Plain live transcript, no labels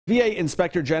VA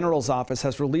Inspector General's office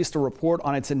has released a report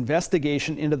on its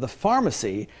investigation into the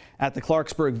pharmacy at the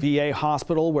Clarksburg VA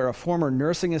hospital, where a former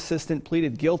nursing assistant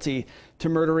pleaded guilty to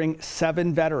murdering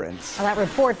 7 veterans. That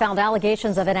report found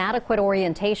allegations of inadequate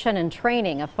orientation and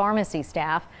training of pharmacy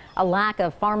staff, a lack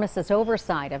of pharmacist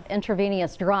oversight of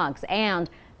intravenous drugs, and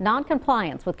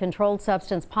non-compliance with controlled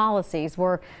substance policies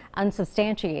were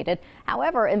unsubstantiated.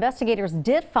 However, investigators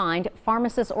did find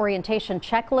pharmacist orientation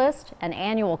checklist and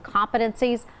annual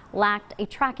competencies lacked a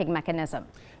tracking mechanism.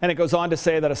 And it goes on to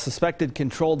say that a suspected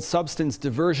controlled substance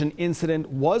diversion incident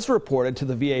was reported to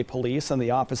the VA police and the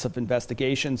Office of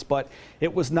Investigations, but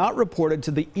it was not reported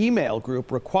to the email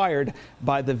group required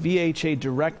by the VHA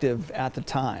directive at the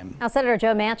time. Now, Senator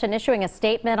Joe Manchin issuing a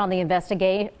statement on the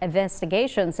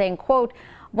investigation saying, quote,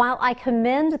 "While I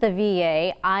commend the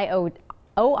VA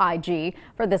OIG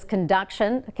for this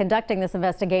conducting this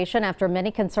investigation after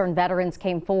many concerned veterans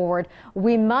came forward,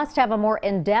 we must have a more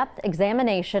in-depth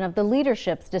examination of the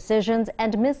leadership's decisions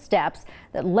and missteps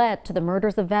that led to the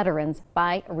murders of veterans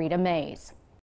by Rita Mays."